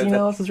 That's have you where seen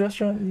Alice's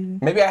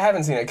Restaurant? Maybe I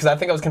haven't seen it because I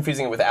think I was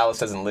confusing it with Alice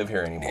doesn't live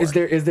here anymore.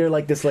 Is there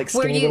like this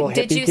skinny little hippie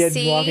Did you kid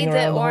see walking the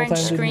around orange the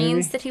whole time through the movie?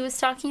 screens that he was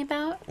talking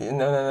about?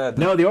 No.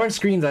 No, the orange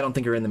screens I don't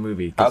think are in the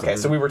movie. Okay,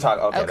 so we were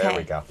talking. Okay, there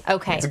we go.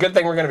 Okay. It's a good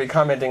thing we're going to be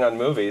commenting on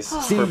movies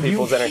for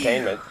people's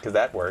entertainment because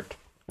that worked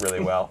really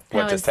well.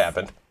 What just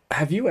happened?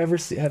 Have you ever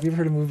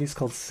heard of movies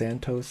called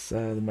Santos, the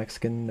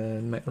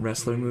Mexican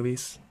wrestler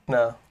movies?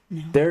 No.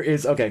 There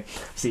is to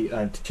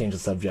change the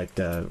subject,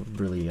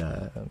 really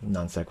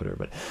non sequitur,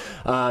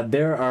 but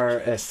there are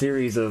a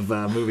series of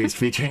movies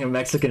featuring a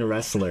Mexican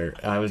wrestler.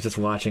 I was just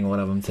watching one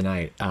of them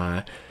tonight.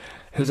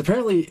 Who's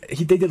apparently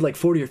they did like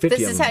 40 or 50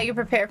 This of is them. how you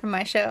prepare for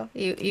my show.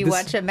 You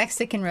watch a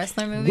Mexican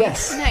wrestler movie.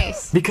 Yes,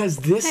 Nice. Because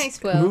this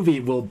Nice, Will. movie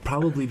will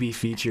probably be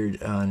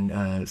featured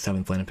on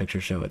Seventh Planet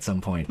Picture Show at some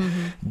point.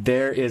 Mm-hmm.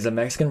 There is a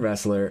Mexican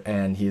wrestler,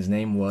 and his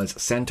name was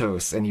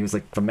Santos, and he was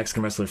like a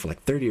Mexican wrestler for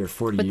like 30 or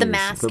 40 With years. the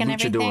mask and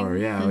luchador,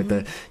 everything? yeah,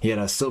 with he had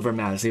a silver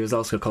mask. He was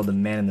also called the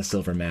Man in the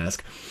Silver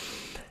Mask,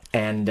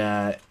 and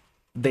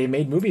they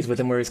made movies with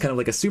him where he's kind of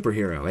like a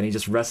superhero, and he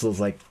just wrestles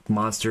like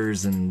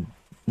monsters and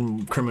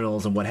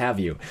criminals and what have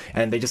you,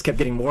 and they just kept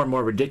getting more and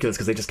more ridiculous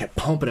because they just kept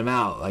pumping him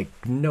out, like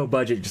no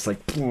budget, just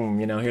like boom,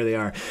 here they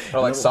are.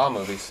 Or like Saw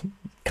movies.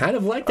 Kind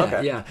of like that,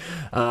 Okay. yeah.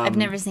 I've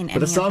never seen any But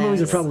the of Saw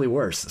movies are those. probably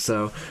worse.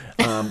 So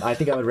I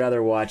think I would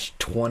rather watch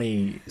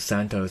 20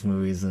 Santos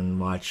movies than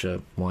watch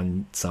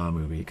one Saw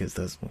movie because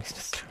those movies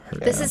just hurt.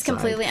 This is outside.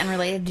 completely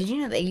unrelated. Did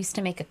you know they used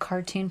to make a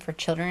cartoon for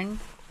children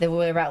that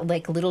were about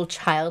like little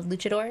child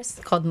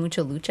luchadors called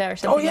Mucha Lucha or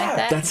something yeah. like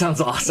that? That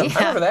sounds awesome. Yeah. I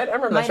remember that. I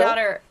remember My that show.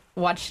 daughter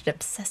watched it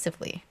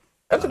obsessively.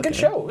 That was a good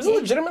show. It was a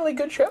legitimately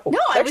good show. No,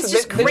 it was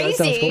just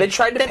crazy. They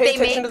tried to that pay they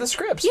attention made- to the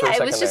scripts. for a Yeah, it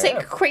second was just there,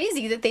 like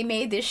crazy that they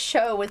made this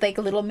show with like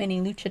little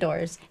mini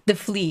luchadors. The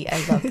Flea, I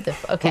love the.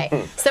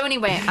 Okay, so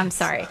anyway, I'm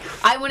sorry.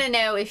 I want to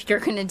know if you're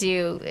going to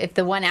do if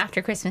the one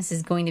after Christmas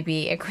is going to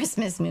be a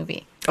Christmas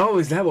movie. Oh,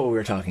 is that what we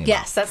were talking about?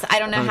 Yes, that's. I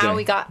don't know how Okay.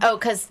 we got. Oh,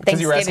 because Because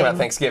you were asking about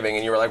Thanksgiving. Thanksgiving,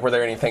 and you were like, "Were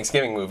there any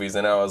Thanksgiving movies?"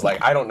 And I was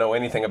like, "I don't know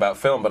anything about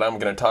film, but I'm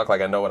going to talk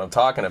like I know what I'm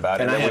talking about."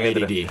 And I then have we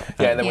ended ADD. Up,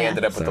 yeah, and then we Yeah.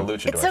 ended up with the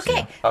So- luchadors. It's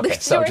okay. Okay,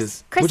 so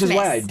Luchadors. which is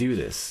why I Christmas. do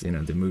this,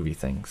 the movie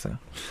thing. So,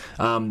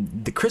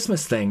 the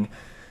Christmas thing,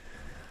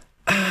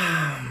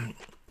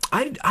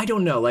 I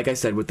don't know. Like I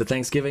said, with the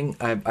Thanksgiving,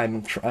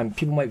 I'm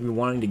people might be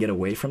wanting to get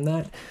away from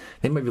that.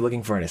 They might be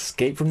looking for an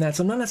escape from that.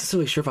 So I'm not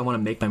necessarily sure if I want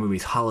to make my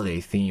movies holiday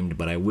themed,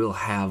 but I will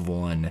have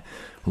one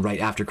right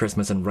after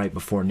Christmas and right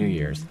before New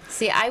Year's.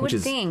 See, I would Which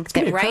is- think it's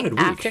gonna that be a right crowded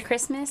week. after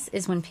Christmas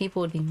is when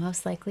people would be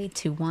most likely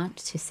to want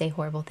to say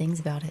horrible things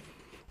about it.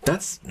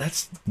 That's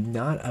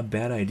not a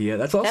bad idea.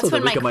 That's also That's the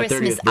when week my of my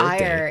Christmas 30th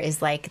birthday. ire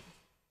is like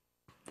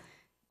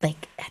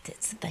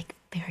it's like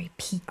very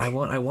peak. I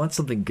want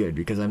something good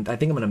because I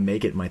think I'm going to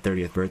make it my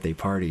 30th birthday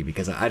party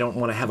because I don't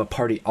want to have a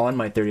party on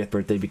my 30th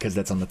birthday because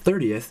that's on the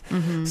 30th.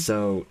 Mm-hmm.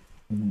 So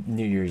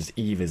New Year's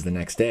Eve is the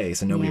next day,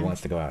 so nobody Yeah.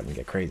 wants to go out and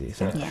get crazy.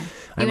 So Yeah,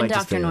 I you might and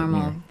just Dr. do it,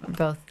 Normal are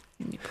both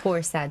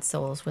poor sad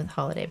souls with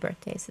holiday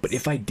birthdays. But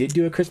if I did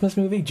do a Christmas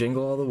movie,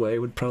 Jingle All the Way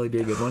would probably be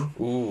a good one.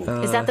 Ooh.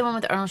 is that the one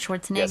with Arnold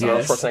Schwarzenegger? Yes,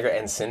 Arnold Schwarzenegger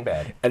and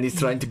Sinbad. And he's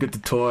trying to get the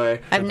toy.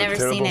 I've never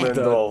seen it.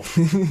 Terrible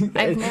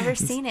I've never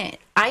seen it.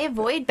 I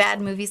avoid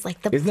bad movies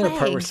like The Isn't there a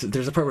part where Plague.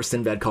 there's a part where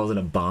Sinbad calls in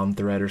a bomb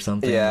threat or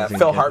something? Yeah, Is he-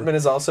 Phil Hartman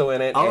is also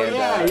in it. Oh, and,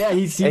 yeah,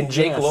 he's and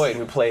Jake yes. Lloyd,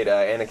 who played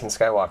Anakin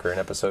Skywalker in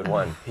Episode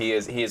 1. He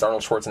is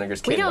Arnold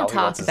Schwarzenegger's kid. We and all don't he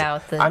talk wants is-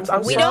 about the. I'm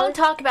we sorry. don't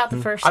talk about the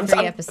 1st three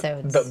I'm-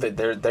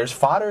 episodes. There's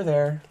fodder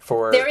there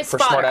for There is for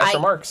fodder. smart ass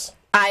remarks.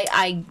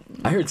 I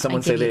I heard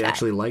someone say give you they that.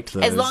 actually liked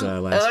those as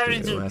long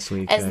last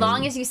week. as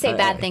long as you say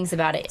bad things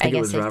about it, I think it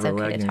guess was it's Robert okay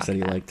to Wagner talk said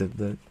he about. liked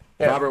the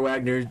Yeah. Robert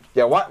Wagner.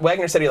 Yeah,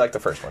 Wagner said he liked the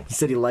first one. He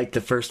said he liked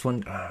the first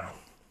one.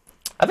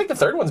 I think the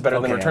third one's better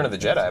than Okay. Return of the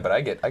Jedi, but I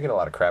get a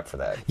lot of crap for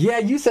that. Yeah,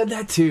 you said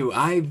that too.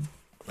 I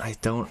I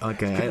don't.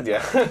 Okay.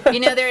 Yeah. You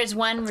know, there is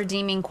one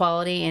redeeming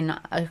quality in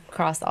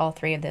across all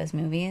three of those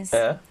movies.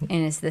 Yeah.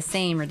 And it's the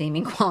same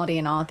redeeming quality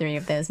in all three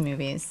of those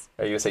movies.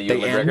 Are you gonna say The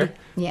Ewan McGregor? end?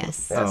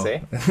 Yes. Yeah,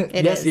 see?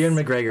 It Yes, is. Ewan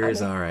McGregor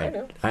is all I right.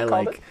 know. I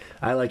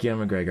Called like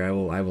Ewan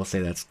McGregor. I will say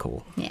that's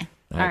cool. Yeah.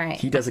 All right.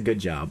 He does a good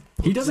job.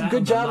 He does a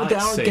good job with the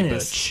Alec lightsaber,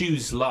 Guinness.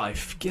 Choose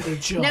life. Get a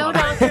job. No,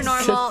 Dr.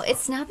 Normal,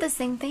 it's not the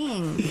same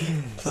thing.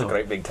 This is a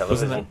great big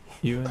Wasn't television. that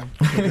you and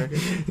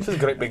McGregor? This is a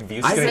great big view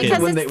I screen. think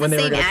Because when it's they the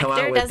were same gonna come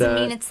actor out with, doesn't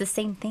mean it's the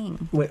same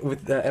thing.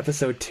 With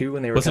episode 2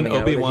 when they were Wasn't coming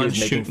out with it, he Obi-Wan was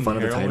making shooting fun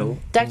of the heroin? title.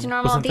 Dr.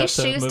 Normal, Wasn't these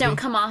that the shoes movie? don't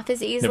come off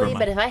as easily, mind.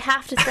 but if I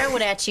have to throw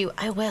it at you,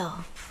 I will.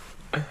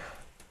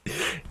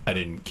 I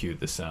didn't cue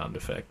the sound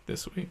effect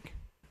this week.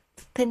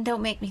 Then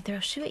don't make me throw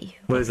a shoe at you.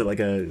 What is it,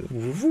 like a...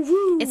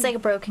 It's like a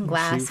broken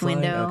glass flying?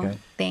 window Okay.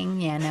 thing.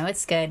 Yeah, no,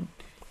 it's good.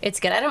 It's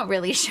good. I don't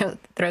really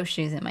throw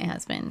shoes at my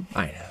husband.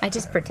 I know. I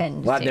just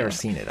pretend Well, I've to. never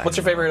seen it. What's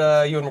your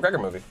favorite Ewan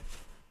McGregor movie?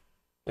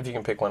 If you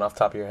can pick one off the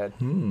top of your head.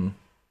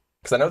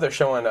 Because I know they're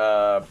showing,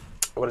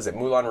 what is it,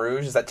 Moulin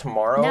Rouge? Is that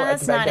tomorrow No, at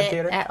that's the not Baghdad it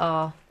Theater? at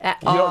all. At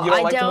You don't, all. you don't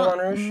I like the don't. Moulin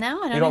Rouge? No,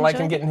 I don't. You don't like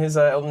him enjoy getting his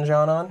Elton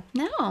John on? it.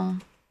 No.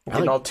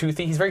 Getting all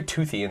toothy? He's very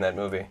toothy in that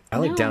movie. I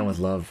like No. Down with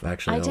Love,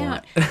 actually, I a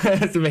lot.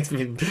 It makes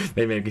me...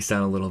 They make me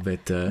sound a little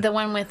bit... The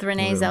one with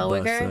Renee robust,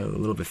 Zellweger. a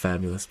little bit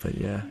fabulous, but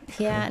yeah.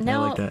 Yeah, I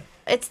no. like that.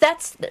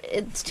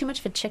 It's too much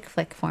of a chick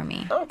flick for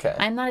me. Okay.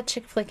 I'm not a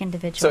chick flick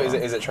individual. So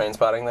is it train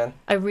spotting then?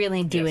 I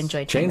really do Yes.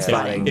 enjoy Train Trainspotting.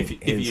 spotting. If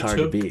It's you hard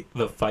to took beat.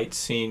 the fight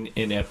scene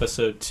in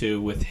episode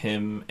 2 with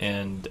him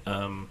and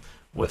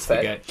what's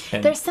Fett? the guy?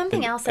 And, There's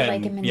something else I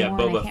like him in Yeah,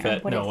 more, and I Boba can't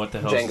Fett. remember No, what what the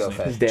hell? Jango is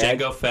Fett. his His name? dad?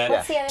 Jango Fett.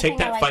 What's the other Take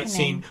thing I that like fight him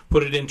scene, in?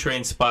 put it in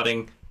Train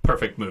Spotting.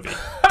 Perfect movie.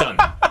 Done.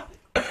 I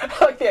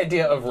like the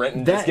idea of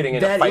Renton just getting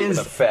in a fight with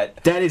a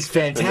Fett That is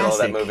in the middle of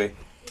that fantastic. movie.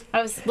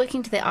 I was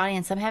looking to the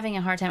audience. I'm having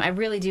a hard time. I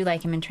really do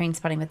like him in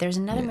Trainspotting, but there's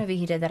another movie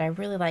he did that I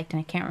really liked,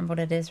 and I can't remember what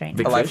it is right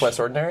Big now. A Life Fish? Less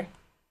Ordinary?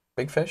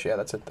 Big Fish? Yeah,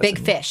 that's it. Big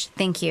Fish.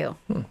 Thank you.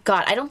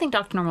 God, I don't think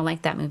Dr. Normal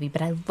liked that movie,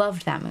 but I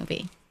loved that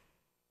movie.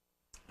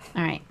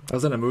 All right. I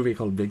was in a movie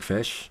called Big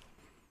Fish.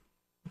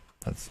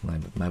 That was my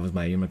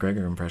Ewan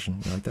McGregor impression.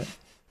 You like that?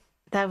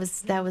 That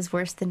was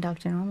worse than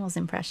Dr. Normal's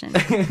impression.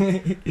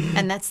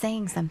 And that's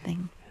saying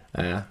something.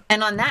 Yeah.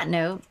 And on that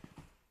note,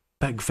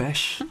 Big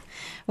Fish.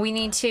 we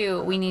need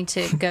to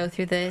go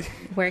through the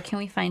where can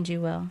we find you,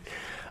 Will?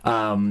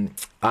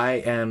 I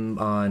am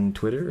on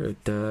Twitter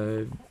at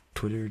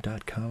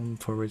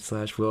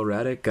twitter.com/Will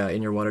Radik,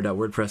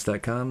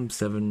 inyourwater.wordpress.com.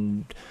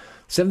 Seventh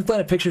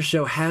Planet Picture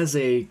Show has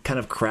a kind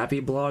of crappy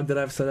blog that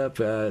I've set up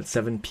at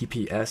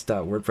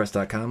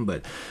 7pps.wordpress.com,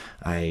 but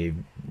I,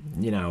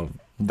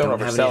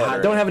 don't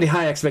have any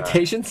high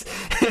expectations.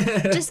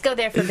 Just go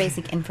there for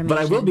basic information. But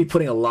I will be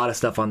putting a lot of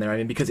stuff on there. I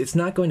mean, because it's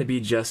not going to be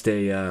just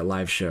a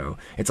live show.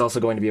 It's also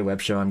going to be a web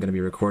show. I'm going to be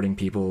recording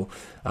people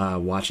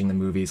watching the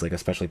movies, like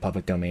especially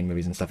public domain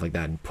movies and stuff like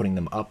that, and putting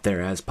them up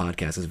there as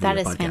podcasts, as video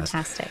That is podcasts.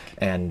 fantastic.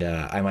 And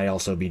I might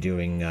also be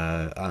doing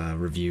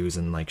reviews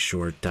and like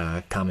short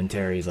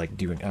commentaries, like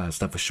doing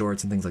stuff with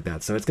shorts and things like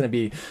that. So it's going to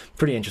be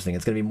pretty interesting.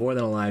 It's going to be more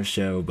than a live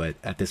show, but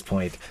at this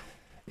point,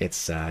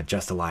 it's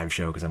just a live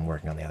show because I'm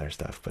working on the other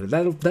stuff. But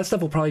that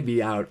stuff will probably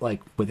be out like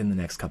within the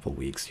next couple of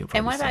weeks. You'll probably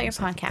And what see about your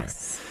something there.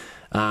 podcasts?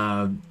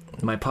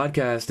 My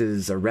podcast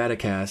is a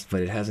Radicast,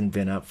 but it hasn't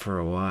been up for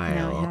a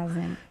while. No, it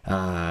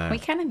hasn't. We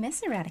kind of miss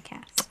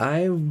Eradicast.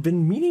 I've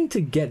been meaning to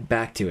get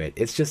back to it.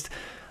 It's just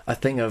a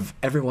thing of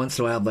every once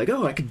in a while, I'm like,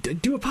 oh, I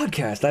could do a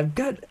podcast. I've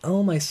got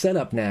all my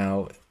setup,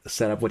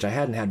 which I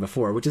hadn't had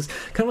before, which is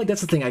kind of like,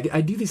 that's the thing.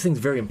 I do these things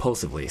very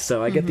impulsively.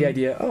 So I get the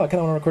idea, oh, I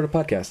kind of want to record a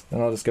podcast,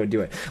 and I'll just go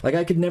do it. Like,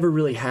 I could never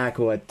really hack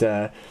what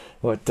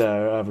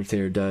Robert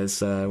Taylor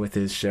does with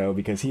his show,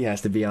 because he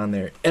has to be on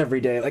there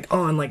every day, like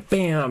on, like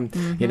bam.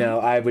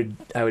 I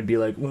would be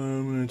like, well,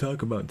 I'm going to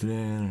talk about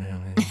today.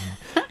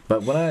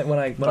 But when I'm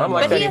like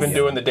like that even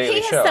doing the daily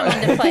He show. has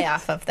someone to play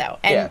off of, though.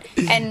 And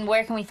and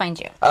where can we find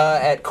you?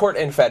 At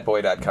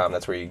courtandfatboy.com.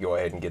 That's where you go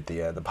ahead and get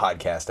the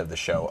podcast of the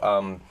show.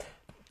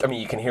 I mean,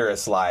 you can hear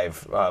us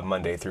live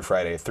Monday through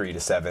Friday, 3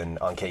 to 7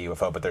 on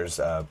KUFO, but there's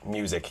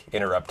music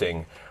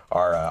interrupting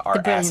our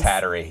ass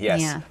hattery. Yes,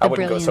 Yeah, I the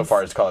wouldn't go so brilliance.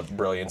 far as to call it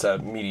brilliance,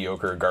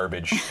 mediocre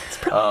garbage.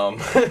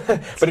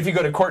 But if you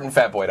go to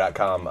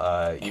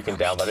courtandfatboy.com, you can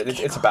download it.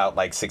 It's about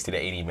like 60 to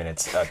 80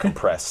 minutes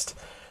compressed.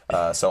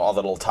 So all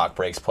the little talk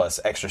breaks plus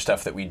extra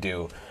stuff that we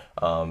do,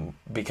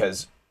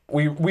 because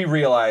we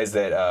realize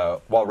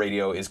that while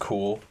radio is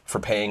cool for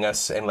paying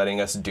us and letting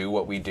us do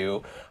what we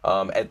do,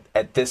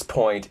 at this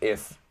point,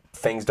 if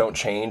things don't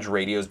change,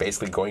 radio is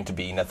basically going to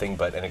be nothing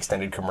but an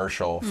extended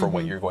commercial for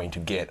what you're going to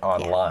get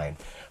online.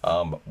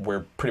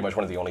 We're pretty much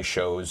one of the only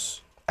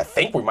shows. I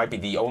think we might be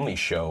the only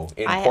show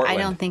in Portland. I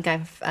don't think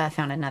I've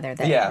found another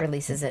that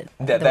releases it.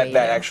 that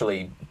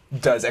actually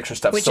does extra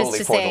stuff Which solely is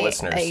to for say, the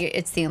listeners.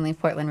 it's the only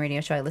Portland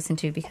radio show I listen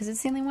to because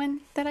it's the only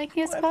one that I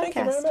can use a Thank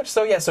you very podcast. much.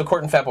 So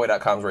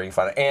courtandfatboy.com is where you can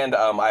find it. And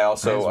I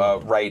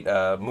also write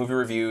movie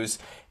reviews,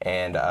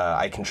 and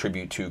I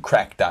contribute to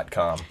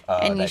cracked.com,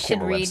 And you that should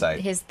Timber read website.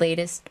 his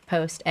latest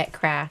post at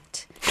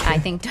Cracked. I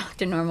think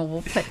Dr. Normal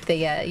will put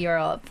the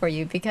URL up for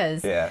you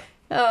because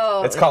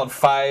it's called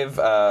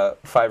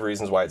five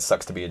Reasons Why It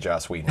Sucks to Be a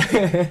Joss Whedon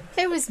Fan.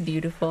 It was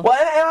beautiful.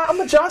 Well,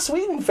 I'm a Joss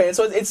Whedon fan,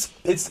 so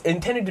it's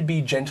intended to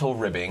be gentle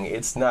ribbing.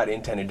 It's not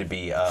intended to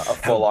be a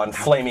full-on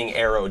flaming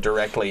arrow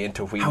directly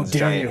into Whedon's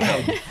giant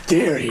head. How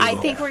dare you? I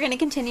think we're going to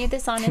continue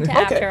this on into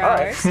after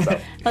hours. All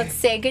right, Let's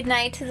say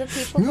goodnight to the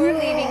people who are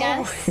leaving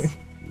us.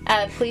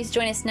 Please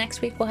join us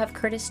next week. We'll have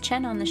Curtis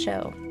Chen on the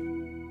show.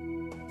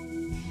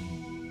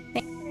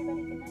 Thanks,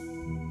 everybody.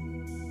 Good night.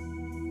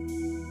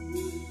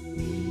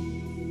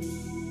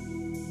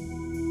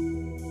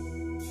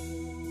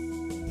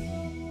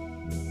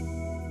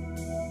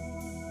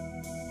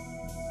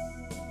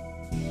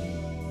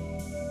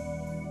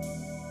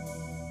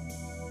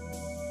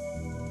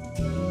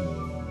 So